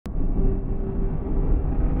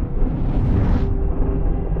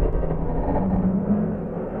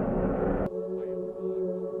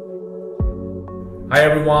Hi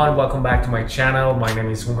everyone, welcome back to my channel. My name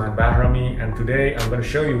is Human Bahrami and today I'm going to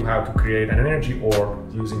show you how to create an energy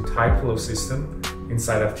orb using Tyflow system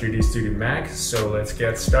inside of 3D Studio Max. So let's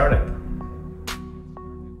get started.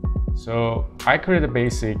 So I created a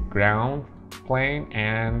basic ground plane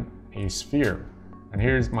and a sphere. And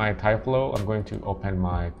here's my Tyflow. I'm going to open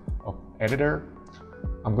my editor.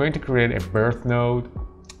 I'm going to create a birth node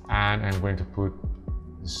and I'm going to put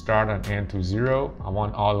the start and end to 0. I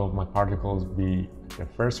want all of my particles be the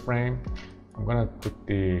first frame. I'm going to put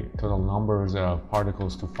the total numbers of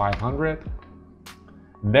particles to 500.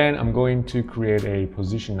 Then I'm going to create a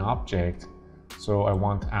position object. So I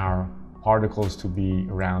want our particles to be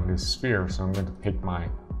around this sphere. So I'm going to pick my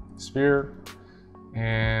sphere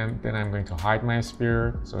and then I'm going to hide my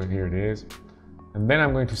sphere. So here it is. And then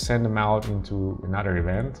I'm going to send them out into another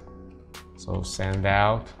event. So send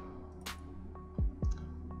out.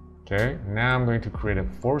 Okay, now I'm going to create a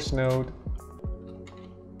force node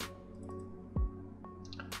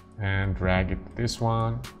and drag it to this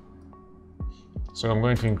one. So I'm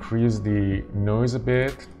going to increase the noise a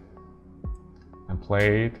bit and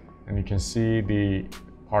play it, and you can see the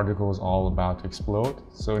particles all about to explode.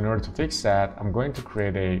 So in order to fix that, I'm going to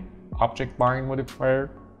create a object bind mode,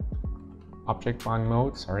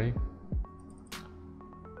 sorry.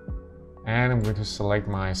 And I'm going to select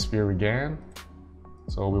my sphere again.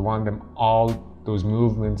 So we want them all those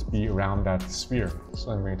movements be around that sphere.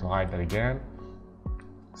 So I'm going to hide that again.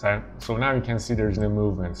 So now you can see there's no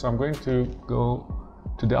movement. So I'm going to go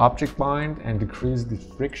to the object bind and decrease the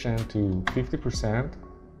friction to 50%.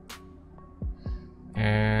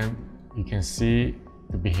 And you can see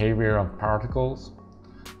the behavior of particles.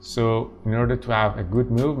 So in order to have a good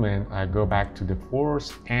movement, I go back to the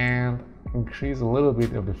force and increase a little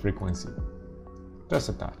bit of the frequency, just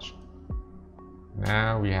a touch.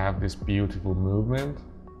 Now we have this beautiful movement.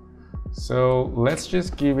 So let's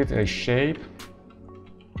just give it a shape.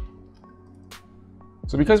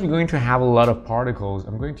 So because we're going to have a lot of particles,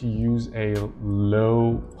 I'm going to use a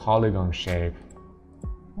low polygon shape.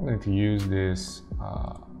 I'm going to use this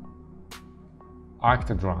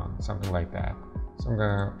octahedron, something like that. So I'm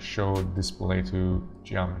going to show display to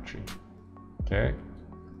geometry. Okay.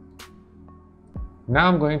 Now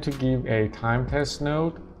I'm going to give a time test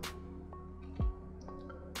node.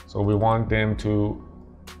 So we want them to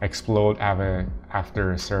explode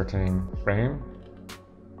after a certain frame.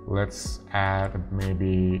 Let's add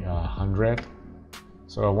maybe 100.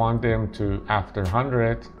 So I want them to, after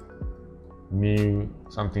 100,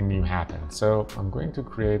 something new happens. So I'm going to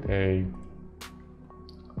create a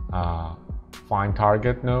find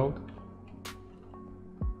target node.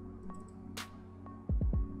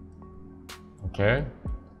 Okay.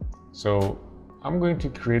 So I'm going to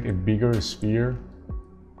create a bigger sphere.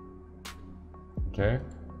 Okay,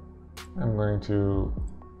 I'm going to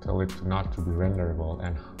tell it not to be renderable,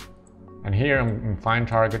 and here in find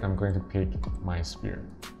target I'm going to pick my sphere.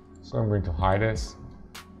 So I'm going to hide this.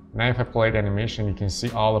 Now if I play the animation, you can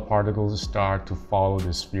see all the particles start to follow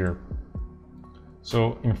the sphere.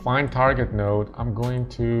 So in find target node, I'm going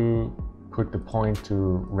to put the point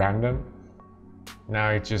to random. Now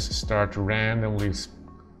it just start to randomly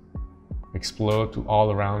explode to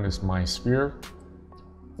all around my sphere.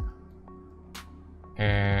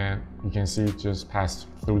 And you can see it just passed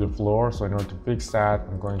through the floor. So in order to fix that,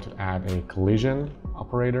 I'm going to add a collision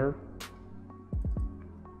operator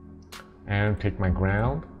and pick my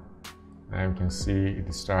ground. Now you can see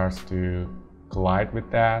it starts to collide with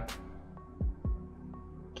that.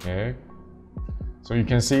 Okay. So you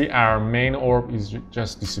can see our main orb is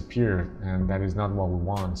just disappeared, and that is not what we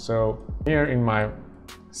want. So here in my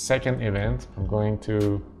second event, I'm going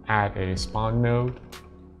to add a spawn node.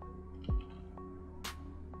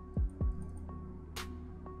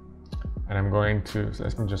 And I'm going to, so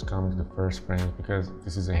let me just come to the first frame because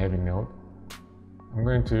this is a heavy node. I'm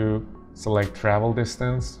going to select travel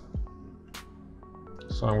distance.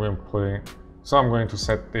 So I'm going to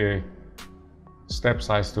set the step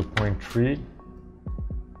size to 0.3.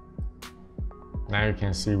 Now you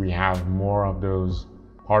can see we have more of those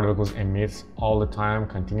particles emit all the time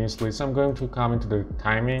continuously. So I'm going to come into the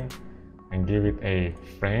timing and give it a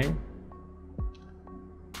frame.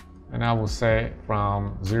 And I will say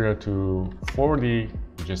from 0 to 40, you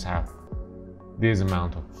just have this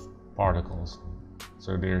amount of particles.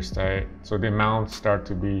 So the amounts start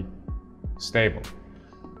to be stable.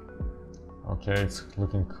 Okay, it's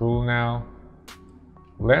looking cool now.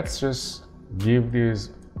 Let's just give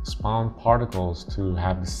these spawn particles to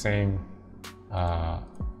have the same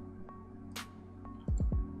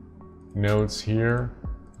nodes here,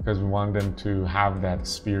 because we want them to have that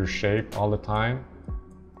sphere shape all the time.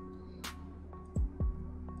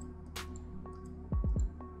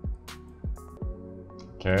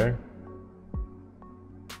 Okay.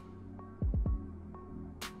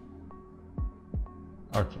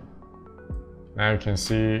 Okay. Now you can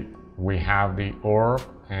see we have the orb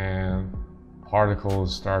and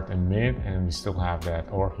particles start and mid, and we still have that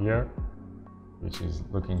orb here, which is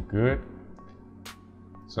looking good.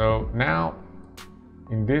 So now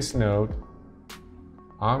in this node,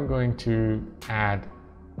 I'm going to add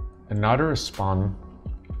another spawn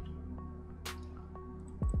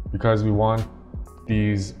because we want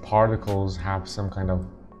these particles have some kind of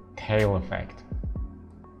tail effect.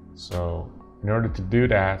 So in order to do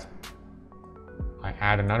that, I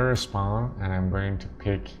add another spawn and I'm going to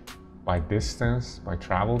pick by distance, by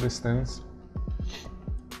travel distance.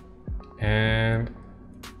 And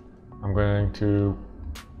I'm going to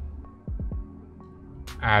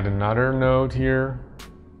add another node here.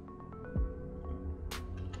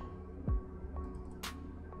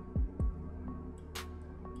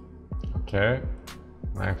 Okay,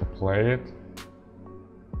 I have to play it.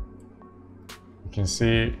 You can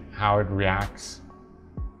see how it reacts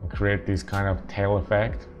and create this kind of tail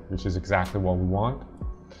effect, which is exactly what we want.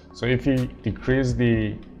 So if you decrease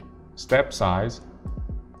the step size,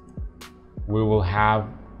 we will have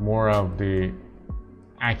more of the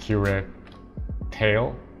accurate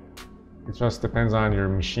tail. It just depends on your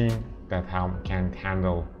machine that how it can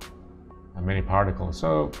handle many particles.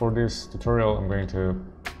 So for this tutorial, I'm going to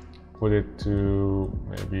put it to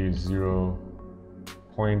maybe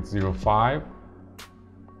 0.05.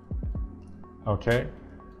 Okay.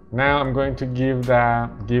 Now I'm going to give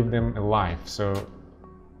them a life. So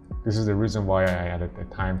this is the reason why I added a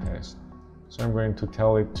time test. So I'm going to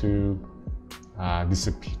tell it to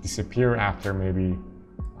disappear after maybe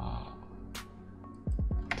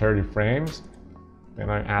 30 frames. Then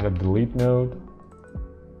I add a delete node.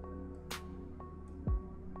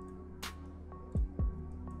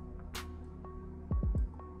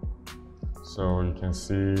 So you can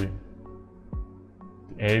see the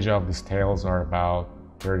age of these tails are about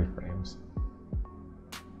 30 frames.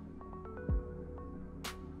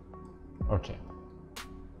 Okay.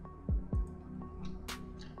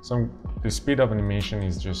 So the speed of animation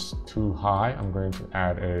is just too high. I'm going to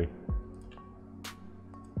add a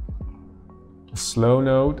slow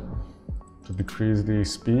node to decrease the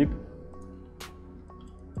speed.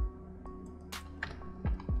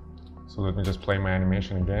 So let me just play my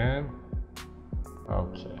animation again.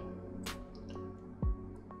 Okay.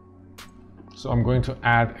 So I'm going to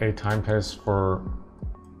add a time test for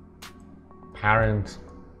parent.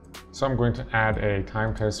 So I'm going to add a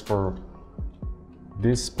time test for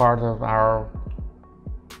this part of our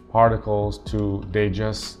particles to, they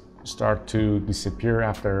just start to disappear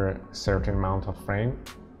after a certain amount of frame.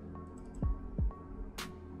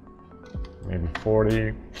 Maybe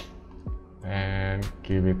 40, and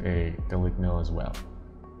give it a delete node as well.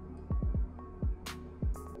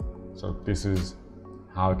 So this is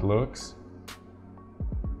how it looks.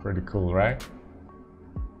 Pretty cool, right?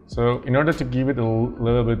 So in order to give it a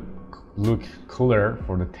little bit look cooler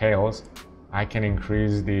for the tails, I can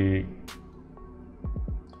increase the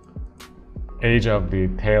age of the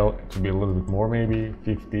tail to be a little bit more, maybe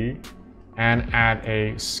 50, and add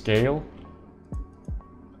a scale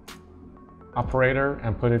operator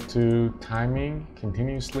and put it to timing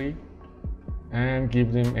continuously and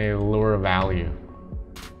give them a lower value.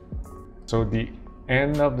 So the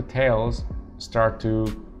end of the tails start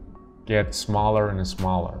to get smaller and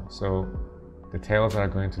smaller. So the tails are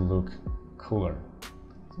going to look cooler.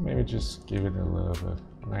 So maybe just give it a little bit,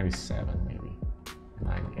 97 maybe,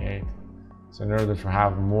 98. So in order to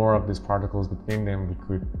have more of these particles between them, we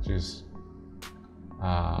could just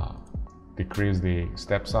decrease the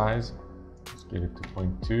step size. Let's give it to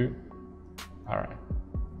 0.2. All right,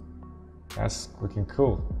 that's looking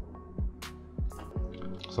cool.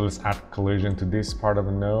 So let's add collision to this part of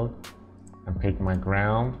the node and pick my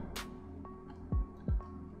ground.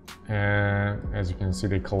 And as you can see,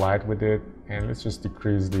 they collide with it. And let's just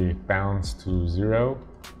decrease the bounce to 0.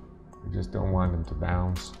 We just don't want them to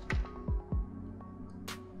bounce.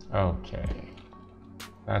 Okay,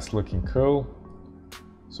 that's looking cool.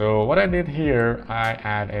 So what I did here, I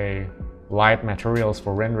add a light materials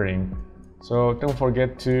for rendering. So don't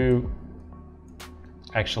forget to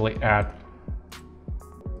actually add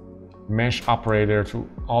mesh operator to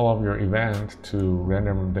all of your event to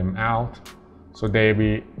render them out, so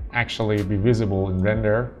they actually be visible in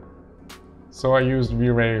render. So I used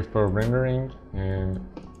V-Ray for rendering, and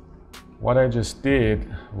what I just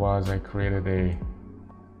did was I created a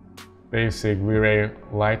basic V-Ray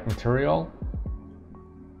light material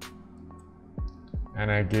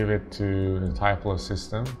and I give it to the Tyflow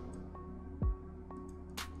system.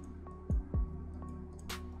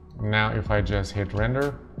 Now if I just hit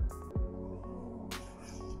render,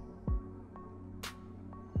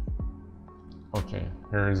 okay,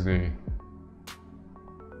 here is the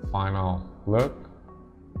final look.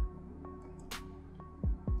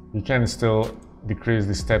 You can still decrease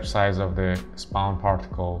the step size of the spawn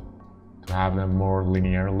particle to have a more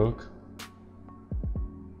linear look,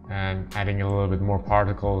 and adding a little bit more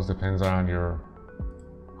particles depends on your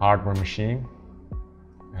hardware machine.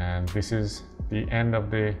 And this is the end of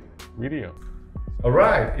the video.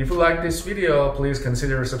 Alright, if you like this video, please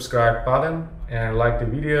consider subscribe button and like the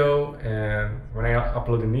video, and when I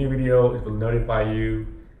upload a new video it will notify you,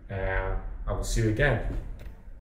 and I will see you again.